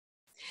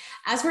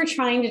As we're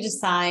trying to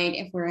decide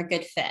if we're a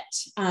good fit,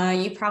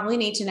 you probably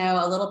need to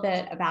know a little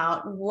bit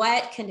about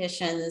what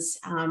conditions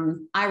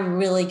I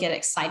really get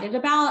excited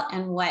about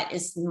and what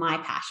is my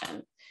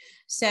passion.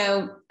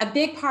 So a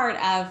big part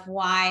of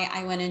why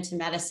I went into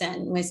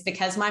medicine was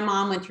because my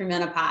mom went through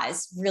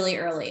menopause really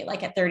early,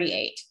 like at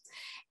 38.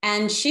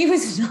 And she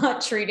was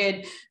not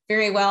treated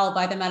very well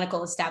by the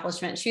medical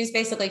establishment. She was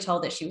basically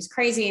told that she was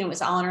crazy and it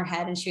was all in her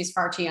head and she was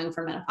far too young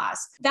for menopause.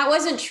 That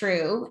wasn't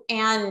true.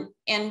 And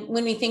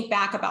when we think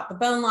back about the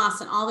bone loss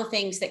and all the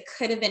things that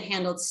could have been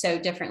handled so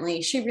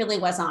differently, she really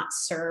was not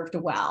served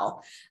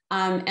well.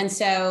 And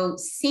so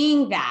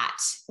seeing that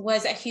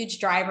was a huge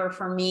driver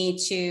for me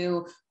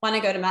to want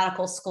to go to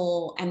medical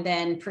school and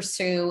then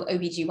pursue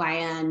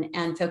OBGYN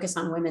and focus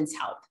on women's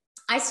health.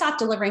 I stopped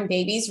delivering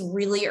babies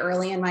really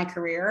early in my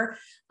career.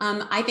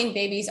 I think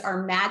babies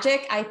are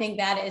magic. I think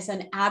that is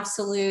an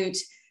absolute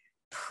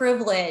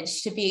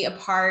privilege to be a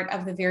part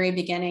of the very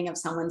beginning of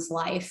someone's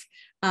life.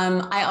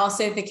 I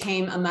also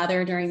became a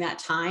mother during that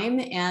time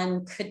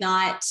and could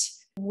not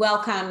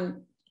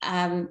welcome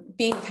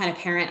being the kind of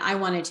parent I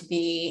wanted to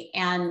be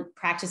and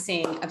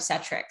practicing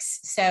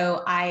obstetrics.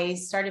 So I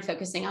started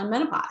focusing on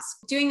menopause.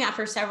 Doing that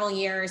for several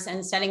years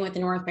and studying with the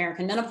North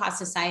American Menopause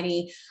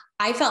Society,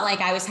 I felt like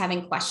I was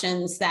having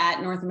questions that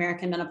North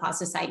American Menopause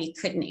Society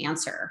couldn't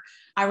answer.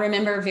 I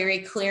remember very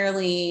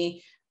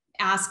clearly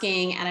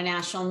asking at a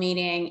national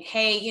meeting,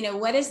 hey,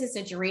 what is this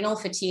adrenal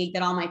fatigue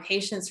that all my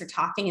patients are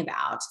talking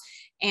about?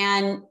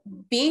 And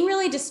being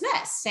really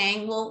dismissed,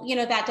 saying, well,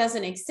 that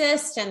doesn't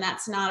exist and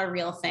that's not a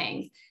real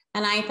thing.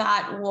 And I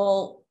thought,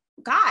 well,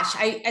 gosh,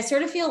 I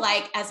sort of feel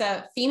like as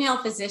a female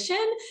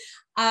physician,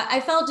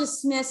 I felt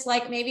dismissed,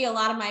 like maybe a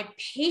lot of my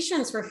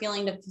patients were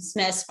feeling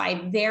dismissed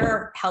by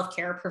their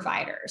healthcare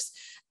providers.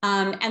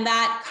 And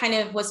that kind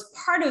of was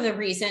part of the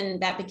reason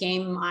that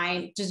became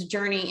my just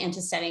journey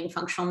into studying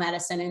functional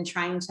medicine and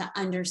trying to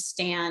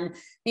understand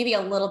maybe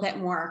a little bit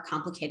more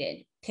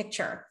complicated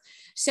picture.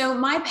 So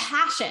my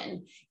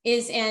passion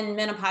is in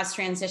menopause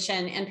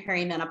transition and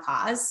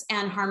perimenopause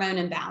and hormone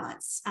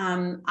imbalance.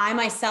 I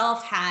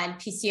myself had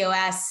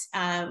PCOS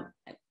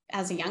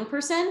as a young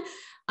person.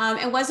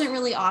 And wasn't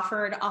really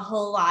offered a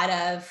whole lot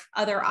of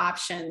other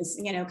options,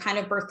 kind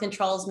of birth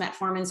controls,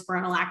 metformin,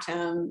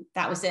 spironolactone,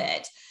 that was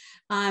it.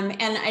 And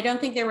I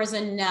don't think there was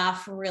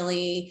enough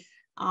really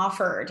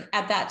offered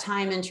at that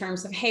time in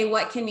terms of, hey,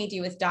 what can we do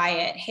with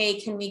diet?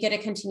 Hey, can we get a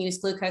continuous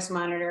glucose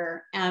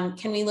monitor?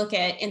 Can we look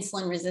at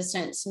insulin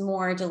resistance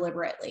more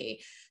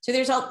deliberately? So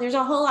there's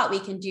a whole lot we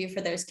can do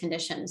for those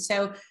conditions.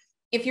 So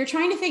if you're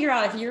trying to figure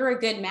out if you're a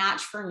good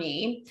match for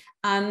me,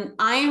 I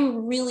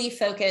am really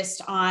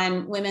focused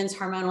on women's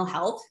hormonal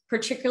health,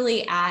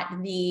 particularly at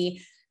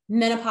the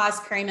menopause,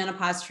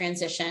 perimenopause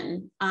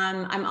transition.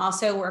 I'm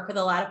also work with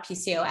a lot of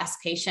PCOS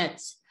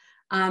patients.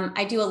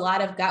 I do a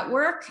lot of gut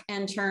work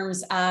in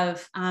terms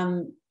of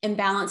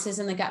imbalances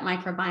in the gut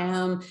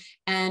microbiome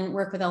and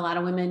work with a lot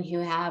of women who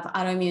have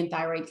autoimmune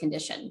thyroid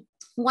condition.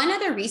 One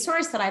other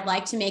resource that I'd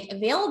like to make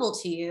available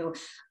to you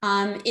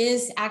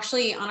is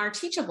actually on our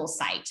Teachable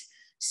site.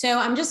 So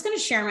I'm just going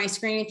to share my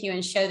screen with you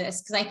and show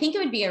this because I think it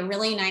would be a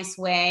really nice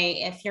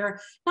way, if you're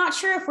not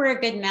sure if we're a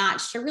good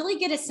match, to really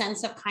get a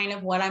sense of kind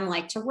of what I'm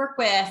like to work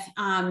with.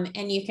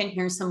 And you can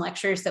hear some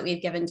lectures that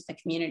we've given to the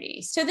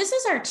community. So this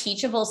is our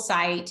Teachable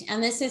site,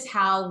 and this is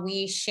how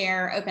we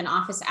share open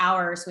office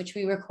hours, which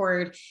we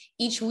record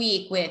each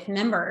week with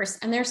members.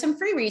 And there's some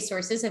free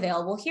resources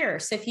available here.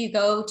 So if you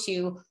go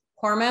to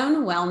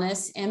Hormone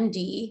Wellness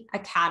MD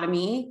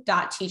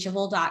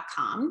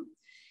Academy.teachable.com,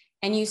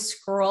 and you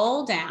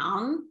scroll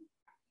down,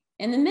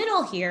 in the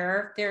middle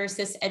here, there's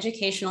this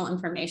educational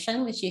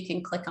information, which you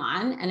can click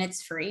on, and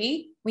it's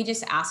free. We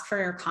just ask for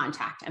your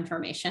contact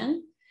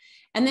information.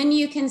 And then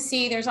you can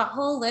see there's a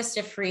whole list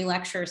of free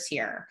lectures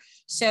here.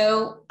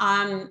 So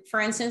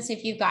for instance,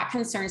 if you've got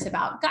concerns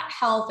about gut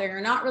health, or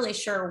you're not really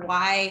sure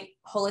why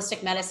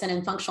holistic medicine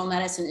and functional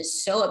medicine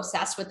is so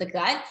obsessed with the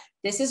gut,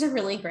 this is a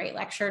really great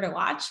lecture to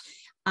watch.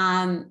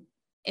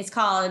 It's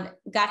called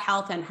Gut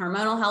Health and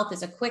Hormonal Health.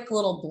 Is a quick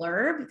little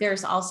blurb.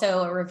 There's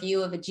also a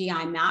review of a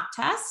GI map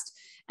test.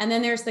 And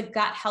then there's the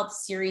Gut Health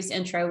series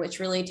intro, which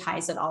really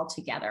ties it all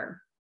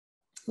together.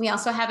 We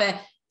also have a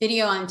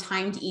video on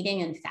timed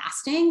eating and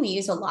fasting. We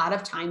use a lot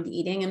of timed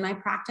eating in my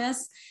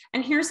practice.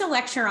 And here's a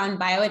lecture on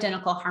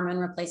bioidentical hormone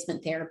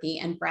replacement therapy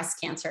and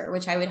breast cancer,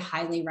 which I would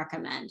highly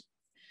recommend.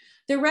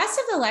 The rest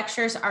of the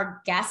lectures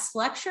are guest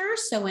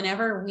lectures. So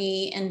whenever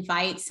we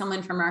invite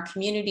someone from our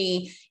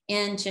community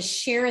in to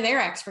share their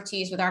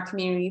expertise with our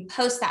community, we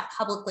post that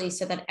publicly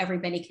so that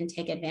everybody can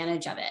take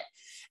advantage of it.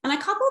 And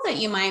a couple that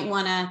you might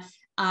want to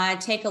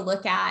take a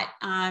look at,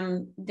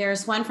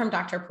 there's one from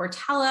Dr.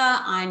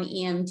 Portella on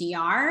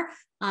EMDR,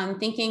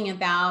 thinking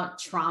about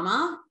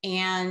trauma,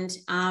 and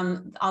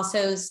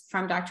also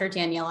from Dr.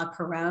 Daniela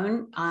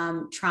Perrone,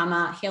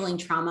 healing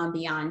trauma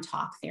beyond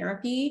talk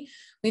therapy.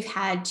 We've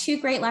had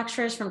two great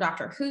lectures from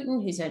Dr.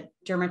 Hooten, who's a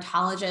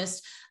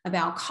dermatologist,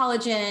 about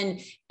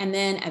collagen, and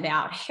then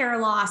about hair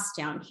loss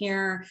down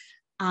here.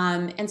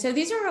 And so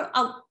these are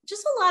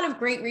just a lot of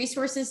great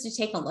resources to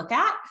take a look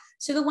at.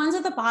 So the ones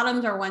at the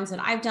bottom are ones that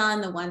I've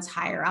done. The ones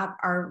higher up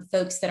are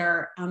folks that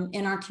are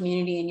in our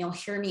community, and you'll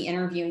hear me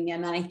interviewing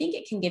them. And I think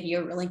it can give you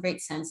a really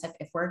great sense of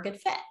if we're a good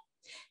fit.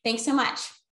 Thanks so much.